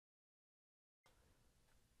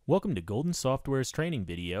Welcome to Golden Software's training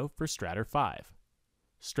video for Strater 5.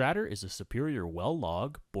 Strater is a superior well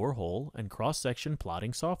log, borehole, and cross-section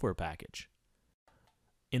plotting software package.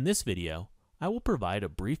 In this video, I will provide a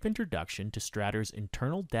brief introduction to Strater's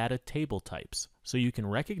internal data table types so you can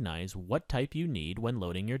recognize what type you need when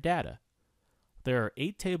loading your data. There are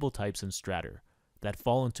 8 table types in Strater that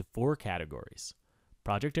fall into 4 categories: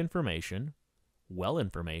 project information, well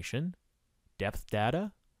information, depth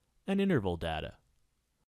data, and interval data.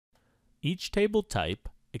 Each table type,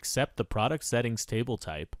 except the product settings table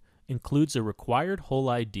type, includes a required whole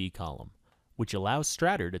ID column, which allows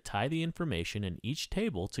Strater to tie the information in each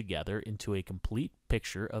table together into a complete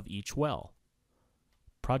picture of each well.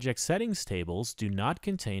 Project settings tables do not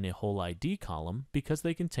contain a whole ID column because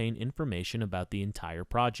they contain information about the entire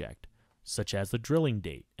project, such as the drilling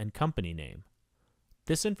date and company name.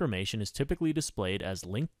 This information is typically displayed as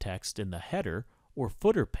linked text in the header or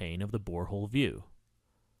footer pane of the borehole view.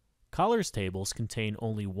 Collars tables contain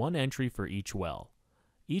only one entry for each well.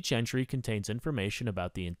 Each entry contains information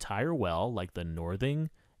about the entire well, like the northing,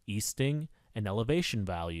 easting, and elevation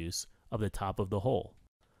values of the top of the hole.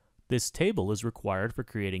 This table is required for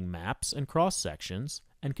creating maps and cross-sections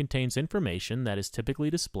and contains information that is typically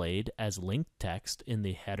displayed as linked text in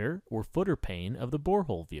the header or footer pane of the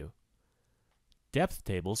borehole view. Depth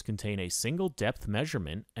tables contain a single depth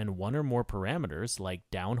measurement and one or more parameters like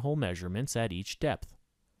downhole measurements at each depth.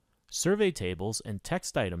 Survey tables and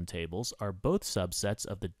text item tables are both subsets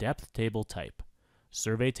of the depth table type.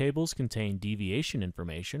 Survey tables contain deviation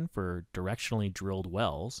information for directionally drilled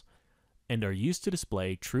wells and are used to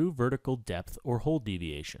display true vertical depth or hole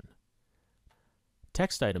deviation.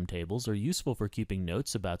 Text item tables are useful for keeping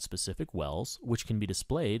notes about specific wells, which can be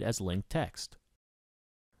displayed as linked text.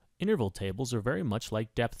 Interval tables are very much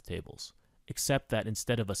like depth tables, except that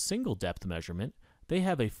instead of a single depth measurement, they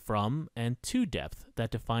have a from and to depth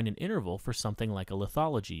that define an interval for something like a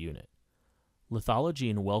lithology unit. Lithology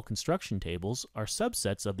and well construction tables are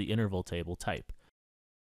subsets of the interval table type,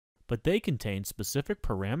 but they contain specific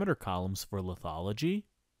parameter columns for lithology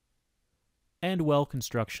and well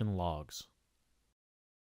construction logs.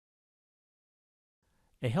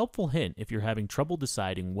 A helpful hint if you're having trouble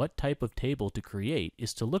deciding what type of table to create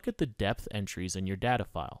is to look at the depth entries in your data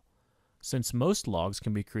file. Since most logs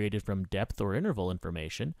can be created from depth or interval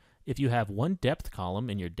information, if you have one depth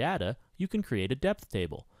column in your data, you can create a depth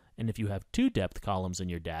table, and if you have 2 depth columns in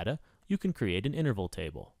your data, you can create an interval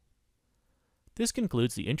table. This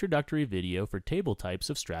concludes the introductory video for table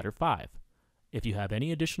types of Strater 5. If you have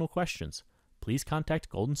any additional questions, please contact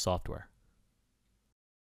Golden Software.